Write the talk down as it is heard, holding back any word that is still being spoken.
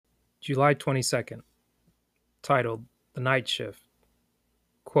July 22nd, titled The Night Shift.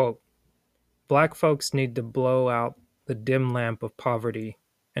 Quote, Black folks need to blow out the dim lamp of poverty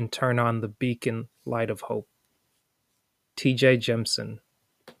and turn on the beacon light of hope. T.J. Jemison,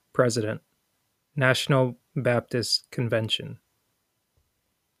 President, National Baptist Convention.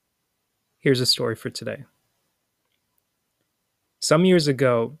 Here's a story for today. Some years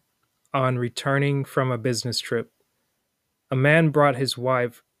ago, on returning from a business trip, a man brought his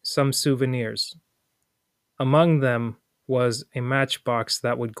wife some souvenirs. Among them was a matchbox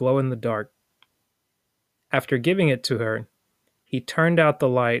that would glow in the dark. After giving it to her, he turned out the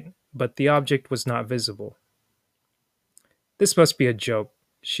light, but the object was not visible. "This must be a joke,"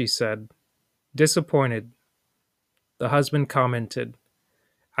 she said. Disappointed, the husband commented,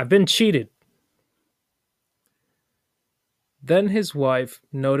 "I've been cheated." Then his wife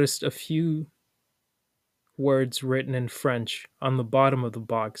noticed a few words written in French on the bottom of the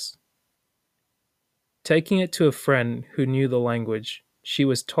box. Taking it to a friend who knew the language, she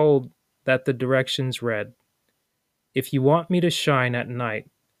was told that the directions read, "If you want me to shine at night,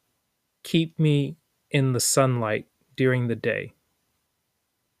 keep me in the sunlight during the day."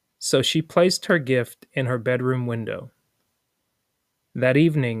 So she placed her gift in her bedroom window. That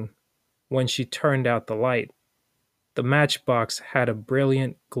evening, when she turned out the light, the matchbox had a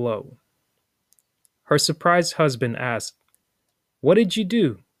brilliant glow. Her surprised husband asked, "What did you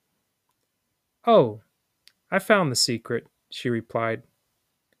do?" "Oh, I found the secret," she replied.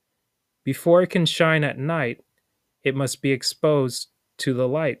 "Before it can shine at night, it must be exposed to the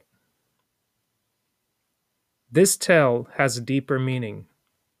light." This tale has a deeper meaning.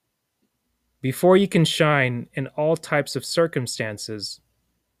 Before you can shine in all types of circumstances,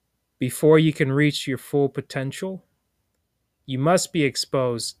 before you can reach your full potential, you must be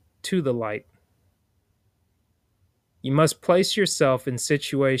exposed to the light. You must place yourself in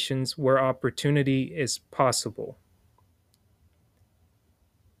situations where opportunity is possible.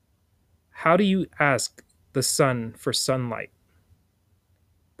 How do you ask the sun for sunlight?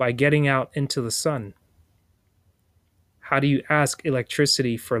 By getting out into the sun. How do you ask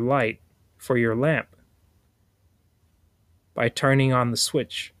electricity for light for your lamp? By turning on the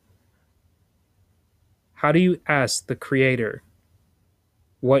switch. How do you ask the Creator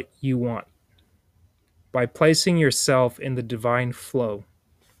what you want? By placing yourself in the divine flow.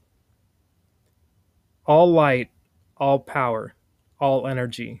 All light, all power, all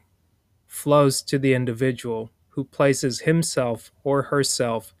energy flows to the individual who places himself or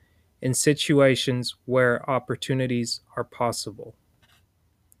herself in situations where opportunities are possible.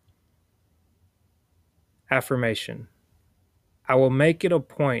 Affirmation: I will make it a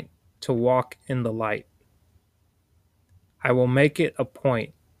point to walk in the light. I will make it a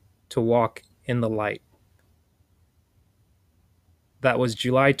point to walk in the light. That was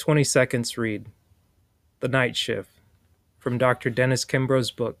July 22nd's read, The Night Shift, from Dr. Dennis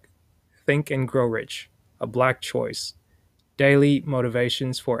Kimbro's book, Think and Grow Rich, A Black Choice, Daily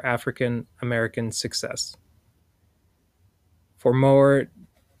Motivations for African American Success. For more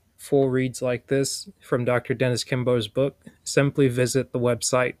full reads like this from Dr. Dennis Kimbro's book, simply visit the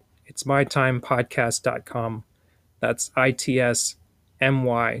website. It's mytimepodcast.com. That's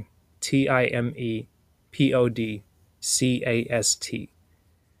ITSMYTIMEPODCAST.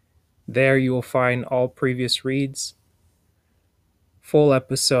 There you will find all previous reads, full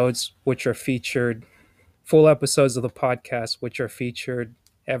episodes of the podcast, which are featured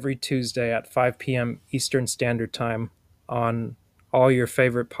every Tuesday at 5 p.m. Eastern Standard Time on all your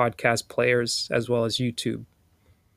favorite podcast players as well as YouTube.